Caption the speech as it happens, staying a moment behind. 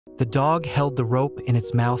The dog held the rope in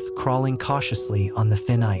its mouth, crawling cautiously on the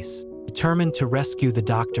thin ice, determined to rescue the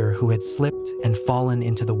doctor who had slipped and fallen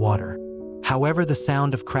into the water. However, the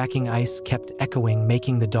sound of cracking ice kept echoing,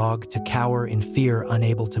 making the dog to cower in fear,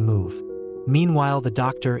 unable to move. Meanwhile, the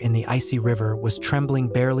doctor in the icy river was trembling,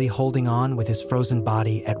 barely holding on with his frozen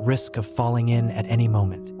body, at risk of falling in at any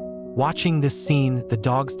moment. Watching this scene, the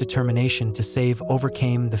dog's determination to save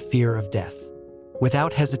overcame the fear of death.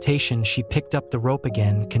 Without hesitation, she picked up the rope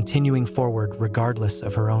again, continuing forward regardless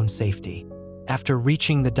of her own safety. After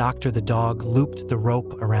reaching the doctor, the dog looped the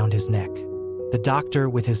rope around his neck. The doctor,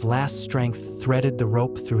 with his last strength, threaded the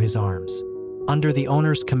rope through his arms. Under the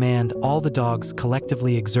owner's command, all the dogs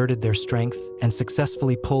collectively exerted their strength and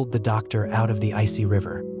successfully pulled the doctor out of the icy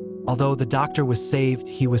river. Although the doctor was saved,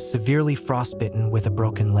 he was severely frostbitten with a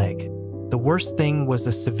broken leg. The worst thing was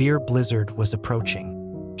a severe blizzard was approaching.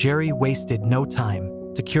 Jerry wasted no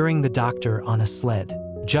time, securing the doctor on a sled,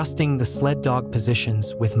 adjusting the sled dog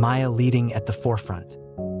positions with Maya leading at the forefront.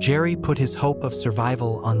 Jerry put his hope of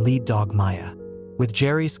survival on lead dog Maya. With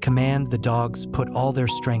Jerry's command, the dogs put all their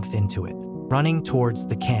strength into it, running towards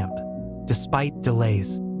the camp. Despite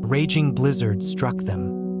delays, a raging blizzard struck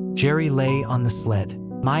them. Jerry lay on the sled.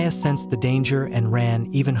 Maya sensed the danger and ran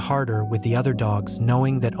even harder with the other dogs,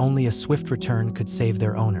 knowing that only a swift return could save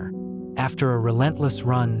their owner. After a relentless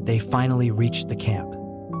run, they finally reached the camp.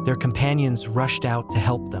 Their companions rushed out to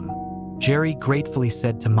help them. Jerry gratefully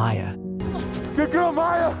said to Maya, "Good girl,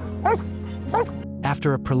 Maya!"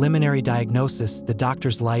 After a preliminary diagnosis, the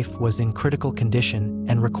doctor's life was in critical condition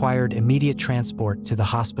and required immediate transport to the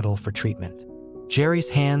hospital for treatment. Jerry's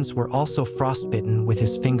hands were also frostbitten, with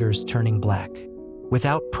his fingers turning black.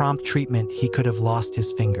 Without prompt treatment, he could have lost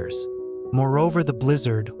his fingers. Moreover, the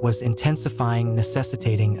blizzard was intensifying,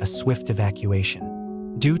 necessitating a swift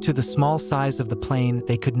evacuation. Due to the small size of the plane,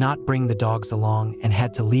 they could not bring the dogs along and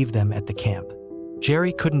had to leave them at the camp.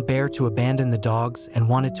 Jerry couldn't bear to abandon the dogs and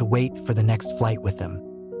wanted to wait for the next flight with them.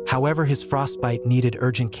 However, his frostbite needed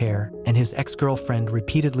urgent care, and his ex-girlfriend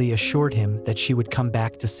repeatedly assured him that she would come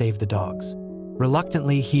back to save the dogs.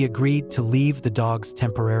 Reluctantly, he agreed to leave the dogs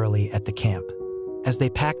temporarily at the camp. As they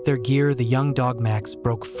packed their gear, the young dog Max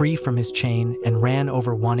broke free from his chain and ran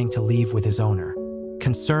over, wanting to leave with his owner.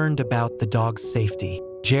 Concerned about the dog's safety,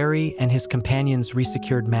 Jerry and his companions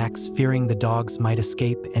resecured Max, fearing the dogs might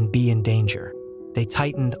escape and be in danger. They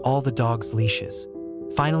tightened all the dogs' leashes.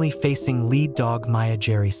 Finally, facing lead dog Maya,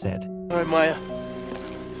 Jerry said, "All right, Maya.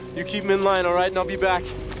 You keep him in line, all right? And I'll be back.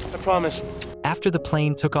 I promise." After the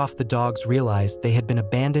plane took off, the dogs realized they had been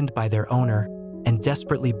abandoned by their owner and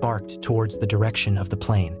desperately barked towards the direction of the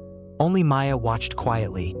plane. Only Maya watched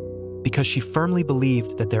quietly, because she firmly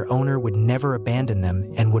believed that their owner would never abandon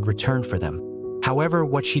them and would return for them. However,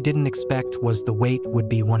 what she didn't expect was the wait would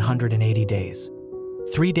be 180 days.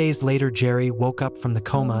 3 days later, Jerry woke up from the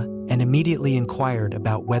coma and immediately inquired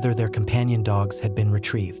about whether their companion dogs had been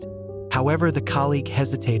retrieved. However, the colleague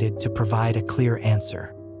hesitated to provide a clear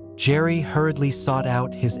answer. Jerry hurriedly sought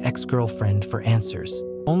out his ex-girlfriend for answers,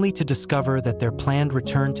 only to discover that their planned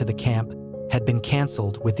return to the camp had been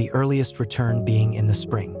canceled, with the earliest return being in the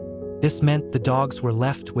spring. This meant the dogs were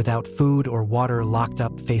left without food or water, locked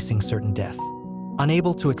up, facing certain death.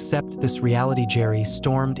 Unable to accept this reality, Jerry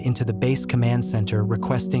stormed into the base command center,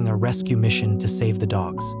 requesting a rescue mission to save the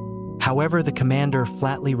dogs. However, the commander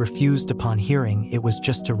flatly refused upon hearing it was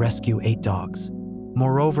just to rescue 8 dogs.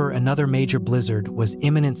 Moreover, another major blizzard was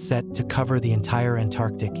imminent, set to cover the entire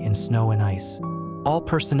Antarctic in snow and ice. All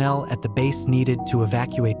personnel at the base needed to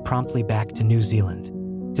evacuate promptly back to New Zealand.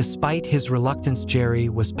 Despite his reluctance, Jerry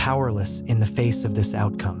was powerless in the face of this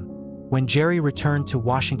outcome. When Jerry returned to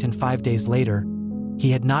Washington 5 days later,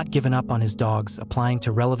 he had not given up on his dogs, applying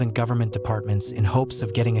to relevant government departments in hopes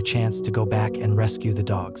of getting a chance to go back and rescue the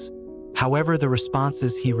dogs. However, the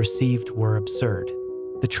responses he received were absurd.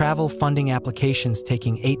 The travel funding applications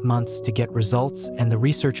taking 8 months to get results, and the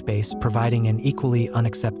research base providing an equally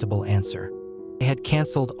unacceptable answer. They had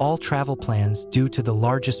canceled all travel plans due to the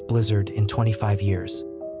largest blizzard in 25 years.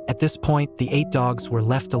 At this point, the 8 dogs were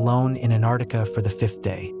left alone in Antarctica for the 5th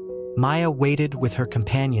day. Maya waited with her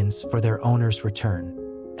companions for their owner's return.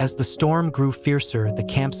 As the storm grew fiercer, the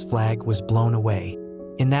camp's flag was blown away.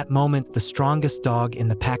 In that moment, the strongest dog in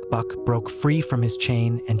the pack, Buck, broke free from his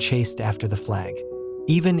chain and chased after the flag.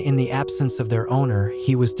 Even in the absence of their owner,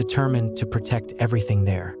 he was determined to protect everything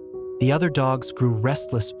there. The other dogs grew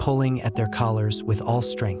restless, pulling at their collars with all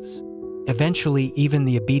strengths. Eventually, even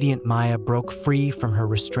the obedient Maya broke free from her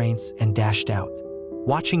restraints and dashed out.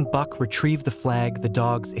 Watching Buck retrieve the flag, the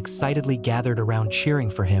dogs excitedly gathered around, cheering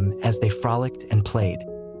for him as they frolicked and played.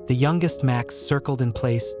 The youngest Max circled in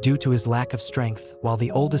place due to his lack of strength, while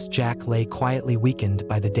the oldest Jack lay quietly weakened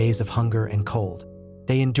by the days of hunger and cold.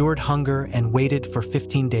 They endured hunger and waited for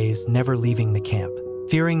 15 days, never leaving the camp,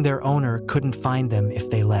 fearing their owner couldn't find them if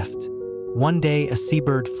they left. One day, a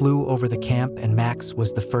seabird flew over the camp and Max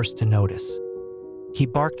was the first to notice. He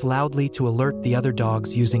barked loudly to alert the other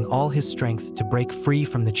dogs, using all his strength to break free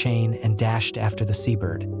from the chain and dashed after the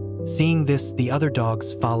seabird. Seeing this, the other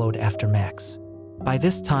dogs followed after Max. By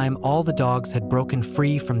this time, all the dogs had broken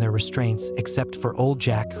free from their restraints except for old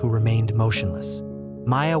Jack, who remained motionless.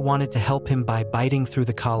 Maya wanted to help him by biting through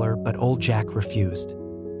the collar, but old Jack refused.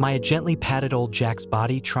 Maya gently patted old Jack's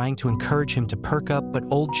body, trying to encourage him to perk up, but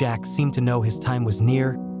old Jack seemed to know his time was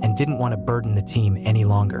near and didn't want to burden the team any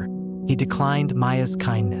longer. He declined Maya's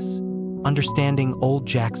kindness. Understanding old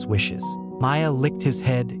Jack's wishes, Maya licked his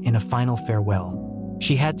head in a final farewell.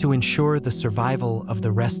 She had to ensure the survival of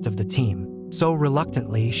the rest of the team, so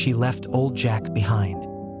reluctantly she left old Jack behind.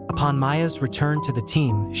 Upon Maya's return to the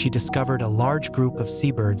team, she discovered a large group of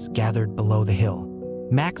seabirds gathered below the hill.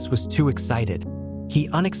 Max was too excited. He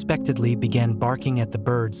unexpectedly began barking at the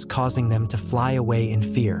birds, causing them to fly away in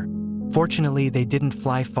fear. Fortunately, they didn't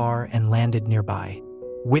fly far and landed nearby.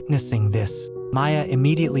 Witnessing this, Maya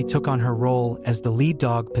immediately took on her role as the lead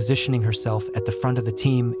dog, positioning herself at the front of the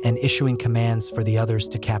team and issuing commands for the others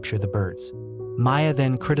to capture the birds. Maya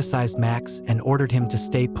then criticized Max and ordered him to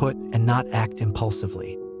stay put and not act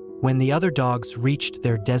impulsively. When the other dogs reached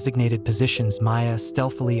their designated positions, Maya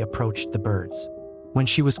stealthily approached the birds. When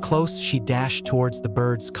she was close, she dashed towards the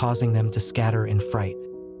birds, causing them to scatter in fright.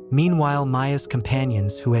 Meanwhile, Maya's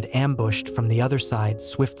companions, who had ambushed from the other side,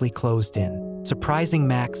 swiftly closed in, surprising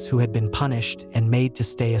Max, who had been punished and made to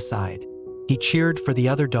stay aside. He cheered for the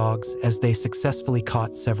other dogs as they successfully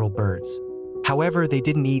caught several birds. However, they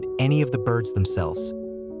didn't eat any of the birds themselves.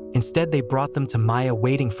 Instead, they brought them to Maya,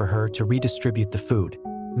 waiting for her to redistribute the food.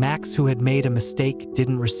 Max, who had made a mistake,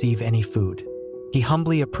 didn't receive any food. He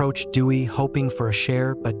humbly approached Dewey, hoping for a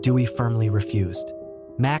share, but Dewey firmly refused.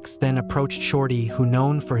 Max then approached Shorty, who,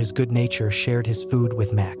 known for his good nature, shared his food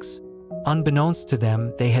with Max. Unbeknownst to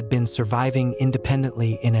them, they had been surviving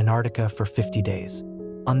independently in Antarctica for 50 days.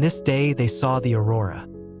 On this day, they saw the aurora.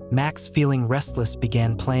 Max, feeling restless,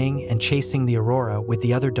 began playing and chasing the aurora, with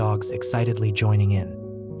the other dogs excitedly joining in.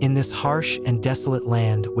 In this harsh and desolate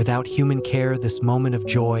land, without human care, this moment of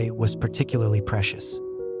joy was particularly precious.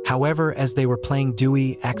 However, as they were playing,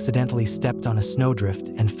 Dewey accidentally stepped on a snowdrift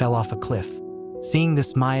and fell off a cliff. Seeing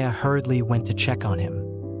this, Maya hurriedly went to check on him.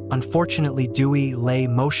 Unfortunately, Dewey lay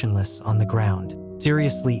motionless on the ground,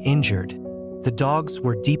 seriously injured. The dogs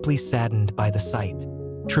were deeply saddened by the sight.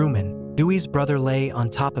 Truman, Dewey's brother, lay on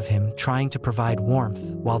top of him, trying to provide warmth,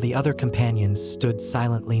 while the other companions stood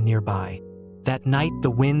silently nearby. That night,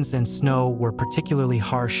 the winds and snow were particularly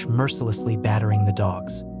harsh, mercilessly battering the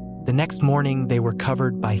dogs. The next morning, they were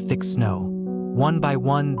covered by thick snow. One by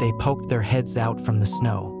one, they poked their heads out from the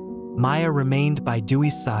snow. Maya remained by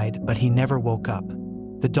Dewey's side, but he never woke up.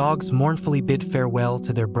 The dogs mournfully bid farewell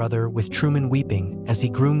to their brother, with Truman weeping as he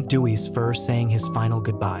groomed Dewey's fur, saying his final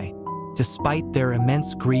goodbye. Despite their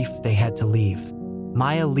immense grief, they had to leave.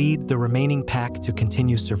 Maya led the remaining pack to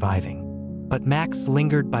continue surviving. But Max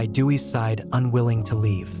lingered by Dewey's side, unwilling to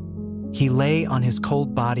leave. He lay on his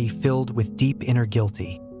cold body, filled with deep inner guilt.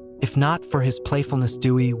 If not for his playfulness,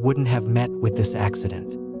 Dewey wouldn't have met with this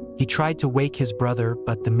accident. He tried to wake his brother,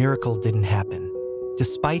 but the miracle didn't happen.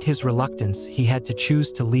 Despite his reluctance, he had to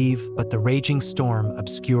choose to leave, but the raging storm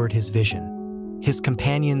obscured his vision. His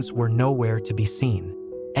companions were nowhere to be seen.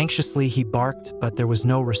 Anxiously, he barked, but there was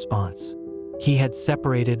no response. He had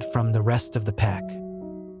separated from the rest of the pack.